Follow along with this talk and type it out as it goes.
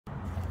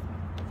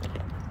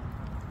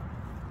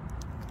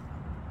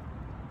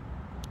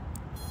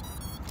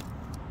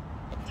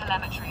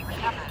Telemetry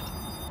recovered.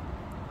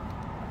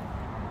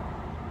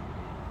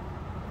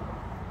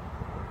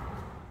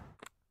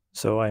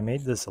 So I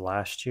made this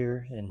last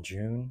year in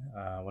June.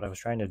 What I was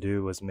trying to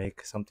do was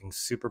make something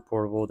super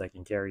portable that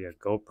can carry a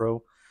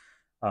GoPro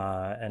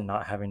and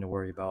not having to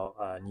worry about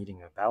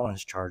needing a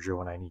balance charger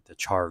when I need to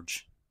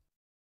charge.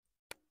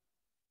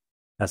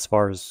 As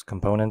far as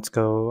components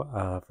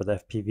go, for the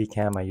FPV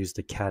cam, I used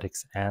the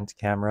Caddx Ant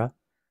camera.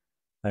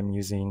 I'm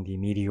using the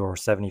Meteor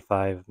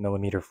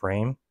 75mm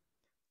frame.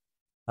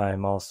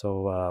 I'm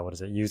also,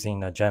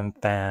 using a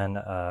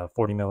Gemfan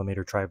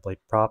 40mm tri-blade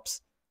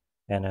props.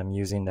 And I'm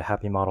using the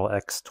HappyModel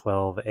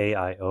X12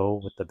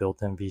 AIO with the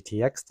built-in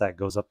VTX that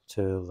goes up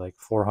to like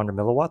 400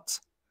 milliwatts.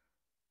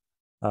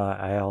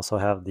 I also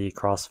have the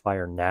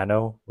Crossfire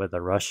Nano with a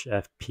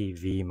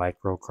Rushfpv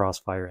micro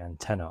Crossfire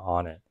antenna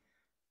on it.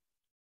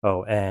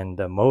 Oh, and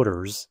the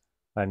motors,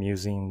 I'm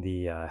using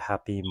the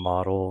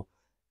HappyModel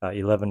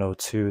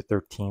 1102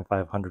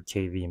 13500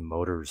 kV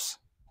motors.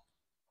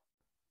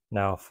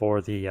 Now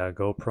for the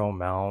GoPro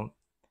mount,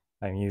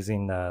 I'm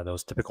using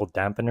those typical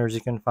dampeners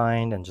you can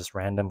find and just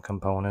random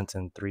components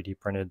and 3D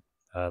printed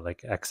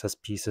like excess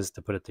pieces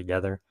to put it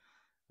together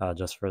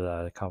just for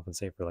the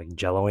compensate for like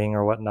jelloing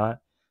or whatnot.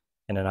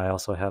 And then I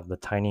also have the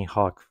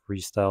Tinyhawk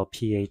Freestyle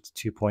P8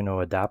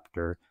 2.0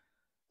 adapter,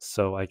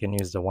 so I can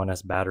use the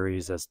 1S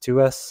batteries as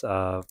 2S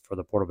for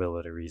the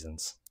portability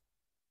reasons.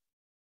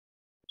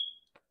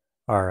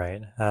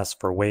 Alright, as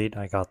for weight,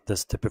 I got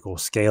this typical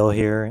scale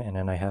here, and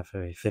then I have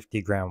a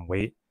 50-gram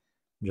weight,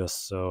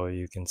 just so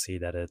you can see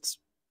that it's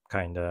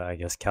kind of, I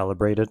guess,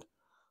 calibrated.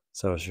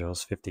 So it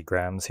shows 50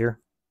 grams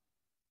here.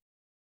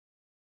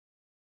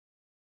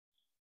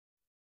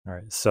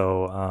 Alright,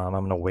 so I'm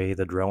going to weigh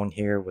the drone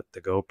here with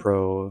the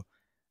GoPro,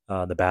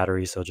 the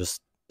battery, so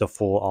just the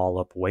full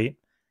all-up weight.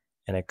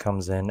 And it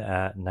comes in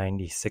at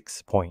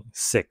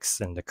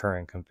 96.6 in the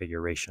current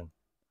configuration.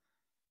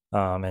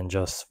 And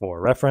just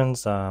for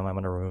reference, I'm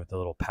going to remove the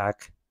little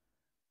pack.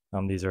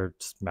 These are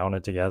just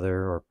mounted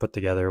together or put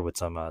together with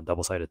some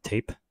double-sided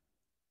tape.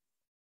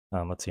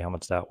 Let's see how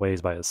much that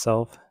weighs by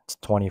itself. It's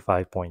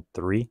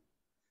 25.3.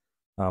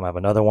 I have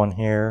another one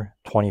here,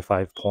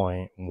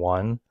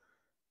 25.1.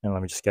 And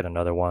let me just get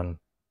another one.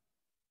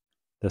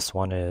 This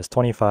one is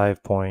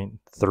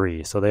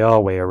 25.3. So they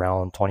all weigh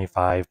around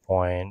 25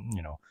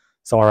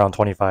 somewhere around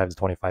 25 to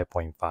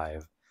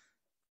 25.5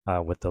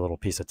 with the little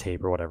piece of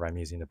tape or whatever I'm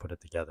using to put it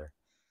together.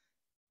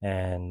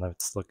 And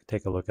let's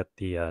take a look at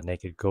the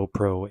naked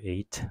GoPro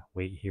 8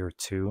 weight here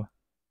too,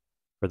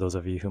 for those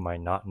of you who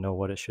might not know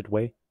what it should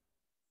weigh.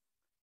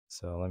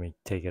 So let me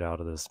take it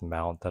out of this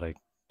mount that I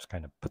just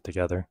kind of put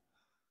together.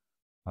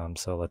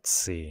 So let's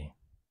see.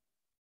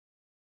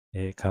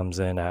 It comes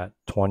in at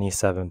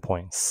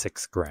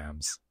 27.6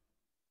 grams.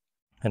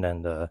 And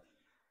then the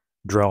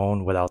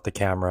drone without the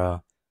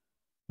camera,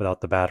 without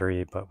the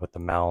battery, but with the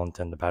mount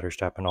and the battery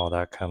strap and all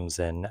that comes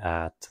in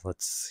at,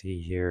 let's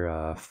see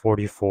here,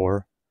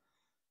 44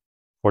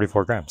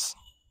 grams.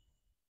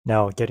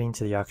 Now getting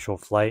to the actual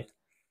flight,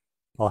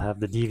 I'll have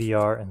the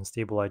DVR and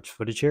stabilized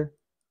footage here.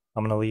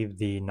 I'm going to leave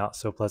the not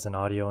so pleasant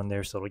audio in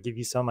there so it'll give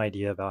you some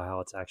idea about how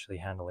it's actually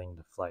handling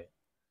the flight.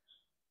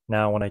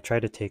 Now when I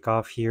try to take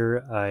off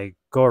here, I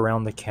go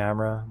around the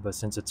camera, but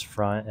since it's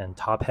front and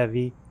top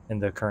heavy in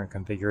the current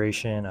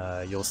configuration,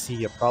 you'll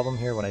see a problem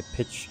here when I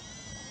pitch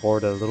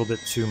forward a little bit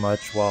too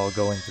much while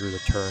going through the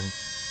turn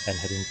and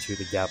heading to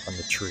the gap on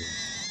the tree.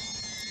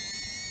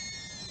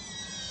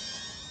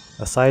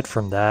 Aside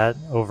from that,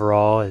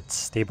 overall it's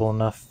stable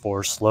enough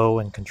for slow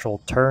and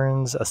controlled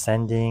turns,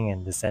 ascending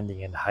and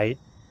descending in height.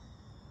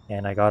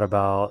 And I got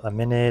about 1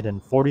 minute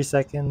and 40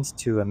 seconds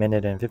to 1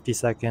 minute and 50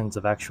 seconds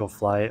of actual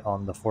flight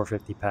on the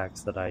 450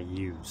 packs that I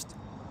used.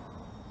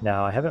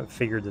 Now, I haven't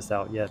figured this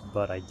out yet,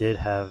 but I did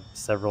have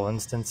several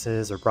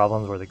instances or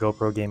problems where the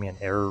GoPro gave me an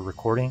error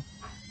recording.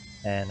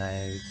 And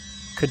I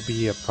could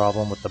be a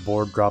problem with the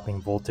board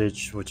dropping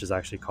voltage, which is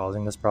actually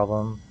causing this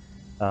problem.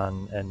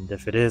 And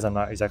if it is, I'm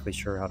not exactly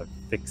sure how to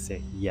fix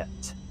it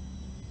yet.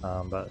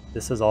 But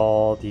this is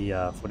all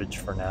the footage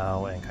for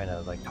now and kind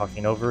of like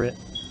talking over it.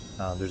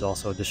 There's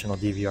also additional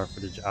DVR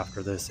footage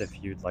after this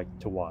if you'd like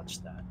to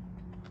watch that.